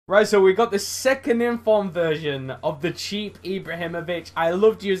Right, so we got the second inform version of the cheap IBRAHIMOVIC. I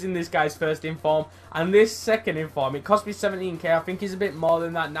loved using this guy's first inform, and this second inform, it cost me 17k. I think he's a bit more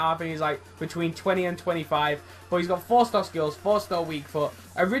than that now. I think he's like between 20 and 25, but he's got 4-star skills, 4-star weak foot.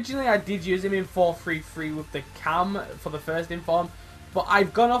 Originally, I did use him in 4-3-3 with the cam for the first inform, but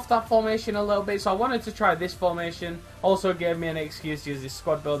I've gone off that formation a little bit, so I wanted to try this formation. Also gave me an excuse to use this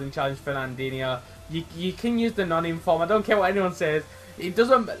squad building challenge for Fernandinho. You can use the non-inform. I don't care what anyone says. It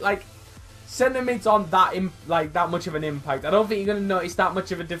doesn't, like, centre mids aren't that much of an impact. I don't think you're going to notice that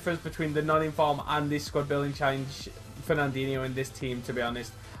much of a difference between the non-inform and this squad building challenge Fernandinho in this team, to be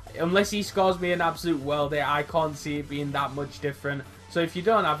honest. Unless he scores me an absolute worldie, I can't see it being that much different. So if you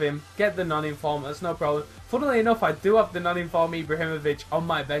don't have him, get the non-inform, that's no problem. Funnily enough, I do have the non-inform IBRAHIMOVIC on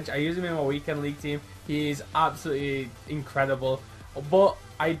my bench. I use him in my weekend league team. He is absolutely incredible. But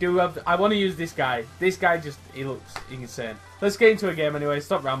I want to use this guy. This guy he looks insane. Let's get into a game anyway.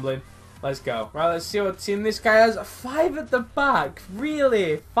 Stop rambling. Let's go. Right, let's see what team this guy has. 5 at the back.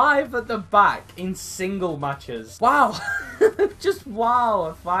 Really? 5 at the back in single matches. Wow. Just wow.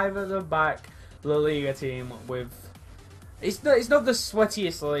 A 5 at the back La Liga team with... It's not the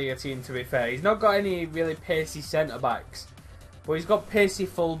sweatiest La Liga team, to be fair. He's not got any really pacey centre-backs. But he's got pacey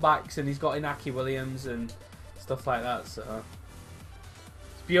full-backs, and he's got Inaki Williams and stuff like that, so...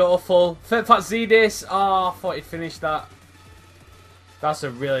 Beautiful. Fatzidis. Oh, I thought he'd finished that. That's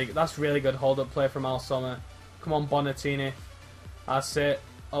really good hold-up play from Al Soma. Come on, Bonatini. That's it.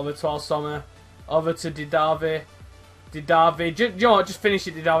 Over to Al Soma. Over to Didavi. Didavi. You know what? Just finish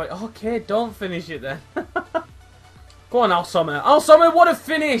it, Didavi. Okay, don't finish it then. Go on, Al Soma. Al Soma, what a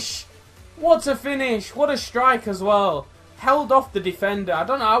finish! What a finish! What a strike as well. Held off the defender. I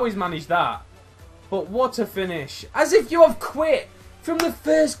don't know how he's managed that. But what a finish. As if you have quit. From the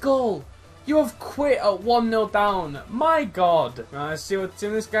first goal, you have quit at 1-0 down. My God. Right, let's see what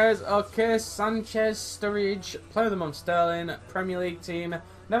team this guy is. Okay, Sanchez, Sturridge. Play with them on Sterling. Premier League team.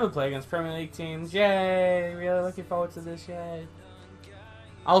 Never play against Premier League teams. Yay. Really looking forward to this. Yay.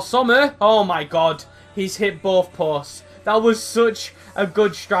 Al Soma. Oh my God. He's hit both posts. That was such a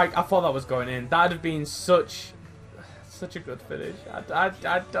good strike. I thought that was going in. That would have been such a good finish. I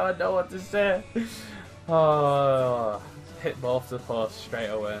don't know what to say. Oh... Hit both the posts straight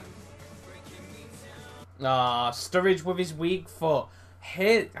away. Ah, Sturridge with his weak foot.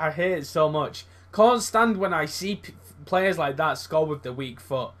 I hate it so much. Can't stand when I see players like that score with the weak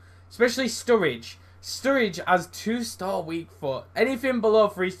foot. Especially Sturridge. Sturridge has 2-star weak foot. Anything below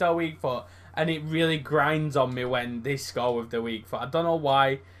 3-star weak foot, and it really grinds on me when they score with the weak foot. I don't know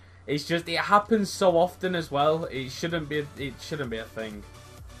why. It's just, it happens so often as well. It shouldn't be a thing.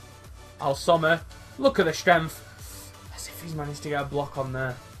 Al Soma, look at the strength. As if he's managed to get a block on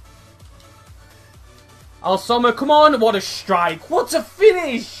there. Al Soma, come on! What a strike! What a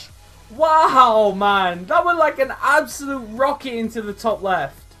finish! Wow, man! That went like an absolute rocket into the top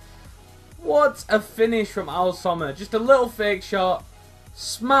left. What a finish from Al Soma. Just a little fake shot.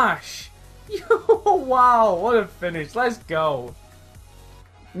 Smash! Wow, what a finish. Let's go.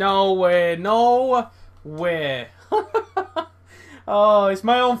 No way. No way. Oh, it's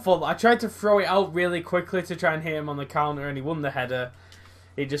my own fault. I tried to throw it out really quickly to try and hit him on the counter, and he won the header.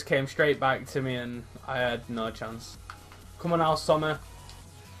 He just came straight back to me, and I had no chance. Come on, Al Soma.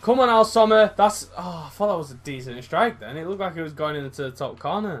 Come on, Al Soma. That's... Oh, I thought that was a decent strike then. It looked like it was going into the top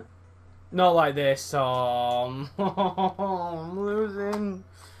corner. Not like this. Oh, I'm losing.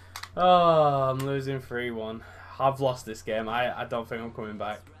 Oh, I'm losing 3-1. I've lost this game. I don't think I'm coming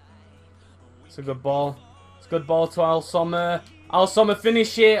back. It's a good ball. It's a good ball to Al Soma. Al Soma,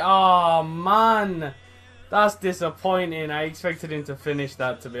 finish it. Oh, man. That's disappointing. I expected him to finish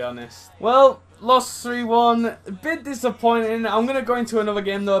that, to be honest. Well, lost 3-1. A bit disappointing. I'm going to go into another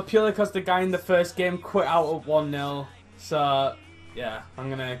game, though, purely because the guy in the first game quit out at 1-0. So, yeah, I'm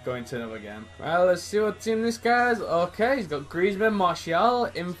going to go into another game. Right, let's see what team this guy has. Okay, he's got Griezmann, Martial,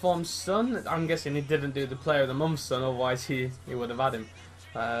 Informed Son. I'm guessing he didn't do the Player of the Month Son, otherwise he would have had him.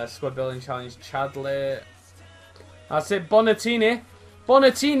 Squad Building Challenge, Chadley. That's it, Bonatini.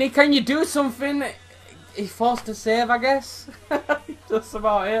 Bonatini, can you do something? He forced a save, I guess. That's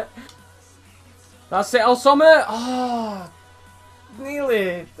about it. That's it, Al Soma. Oh,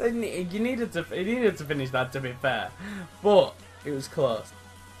 nearly. He needed to finish that, to be fair. But it was close.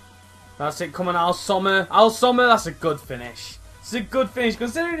 That's it, come on, Al Soma. Al Soma, that's a good finish. It's a good finish,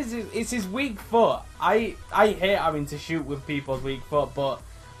 considering it's his weak foot. I hate having to shoot with people's weak foot, but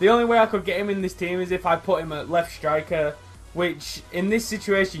the only way I could get him in this team is if I put him at left striker, which in this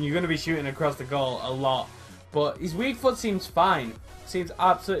situation you're going to be shooting across the goal a lot. But his weak foot seems fine. Seems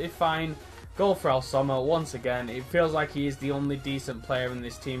absolutely fine. Goal for Al Soma once again. It feels like he is the only decent player in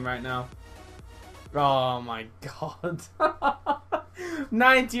this team right now. Oh my god.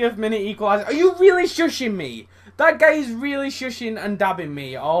 90th minute equalizer. Are you really shushing me? That guy is really shushing and dabbing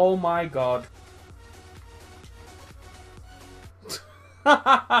me. Oh my god.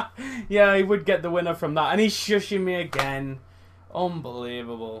 Yeah, he would get the winner from that. And he's shushing me again.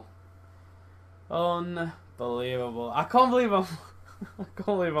 Unbelievable. Unbelievable. I can't believe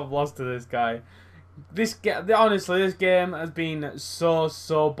I've lost to this guy. Honestly, this game has been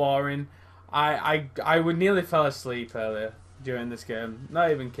so boring. I would nearly fell asleep earlier during this game.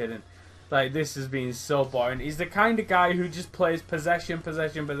 Not even kidding. Like, this has been so boring. He's the kind of guy who just plays possession.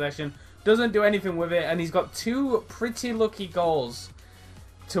 Doesn't do anything with it. And he's got 2 pretty lucky goals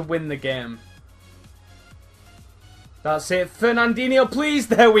to win the game. That's it. Fernandinho, please.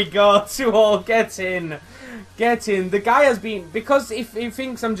 There we go. 2-all. Get in. Get in. The guy has been... Because if he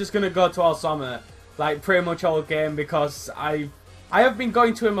thinks I'm just going to go to Al Soma, like, pretty much all game, because I have been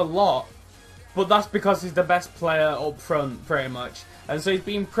going to him a lot, but that's because he's the best player up front, pretty much. And so he's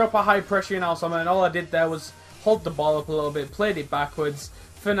been proper high pressure in Al Soma, and all I did there was hold the ball up a little bit, played it backwards.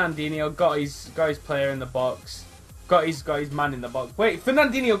 Fernandinho got his player in the box. Got his man in the box. Wait,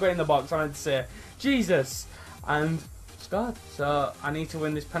 Fernandinho got in the box, I meant to say. Jesus. And scored. So I need to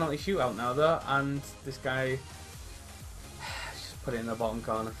win this penalty shootout now, though. And this guy just put it in the bottom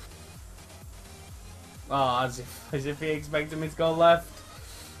corner. Oh, as if he expected me to go left.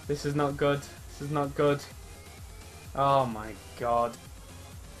 This is not good. This is not good. Oh my god.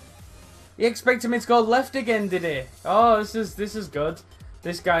 He expected me to go left again, did he? Oh, this is good.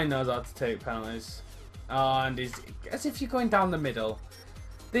 This guy knows how to take penalties. Oh, and he's as if you're going down the middle.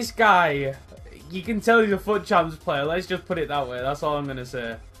 This guy, you can tell he's a foot champs player. Let's just put it that way. That's all I'm gonna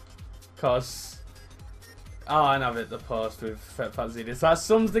say. Cause and I've hit the post with Fazidis. That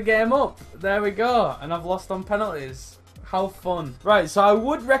sums the game up. There we go. And I've lost on penalties. How fun. Right, so I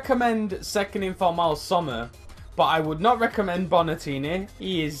would recommend second in form Al Soma, but I would not recommend Bonatini.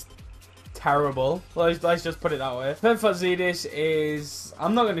 He is terrible. Let's just put it that way. Fazidis is...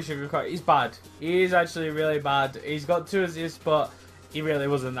 I'm not going to sugarcoat it. He's bad. He is actually really bad. He's got 2 assists, but he really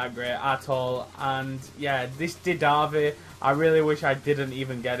wasn't that great at all. And yeah, this Didavi, I really wish I didn't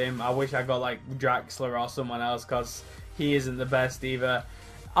even get him. I wish I got like Draxler or someone else, because he isn't the best either.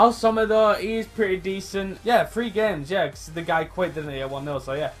 Al Soma though, he is pretty decent. Yeah, 3 games, yeah, because the guy quit, didn't he, at 1-0.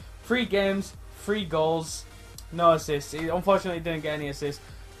 So yeah, 3 games, 3 goals, no assists. He unfortunately didn't get any assists,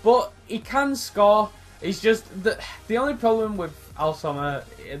 but he can score. It's just the only problem with Al Soma,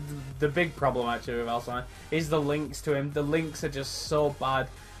 the big problem actually with Al Soma, is the links to him. The links are just so bad.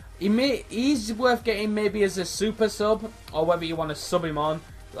 He's worth getting maybe as a super sub, or whether you want to sub him on,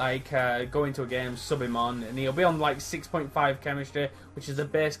 like go into a game, sub him on, and he'll be on like 6.5 chemistry, which is the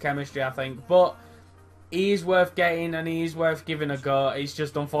base chemistry, I think. But he's worth getting, and he's worth giving a go. It's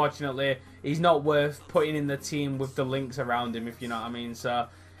just, unfortunately, he's not worth putting in the team with the links around him, if you know what I mean. So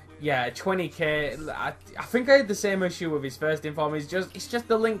yeah, 20k. I think I had the same issue with his first inform. It's just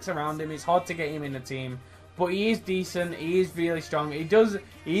the links around him. It's hard to get him in the team. But he is decent. He is really strong. He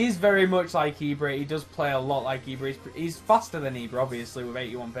is very much like Ibra. He does play a lot like Ibra. He's faster than Ibra, obviously, with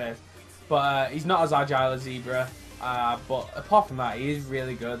 81 pace. But he's not as agile as Ibra. But apart from that, he is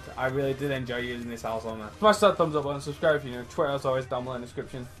really good. I really did enjoy using this Al Soma. Smash that thumbs up button, subscribe if you're new. Twitter, as always, down below in the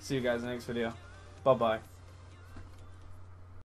description. See you guys in the next video. Bye-bye.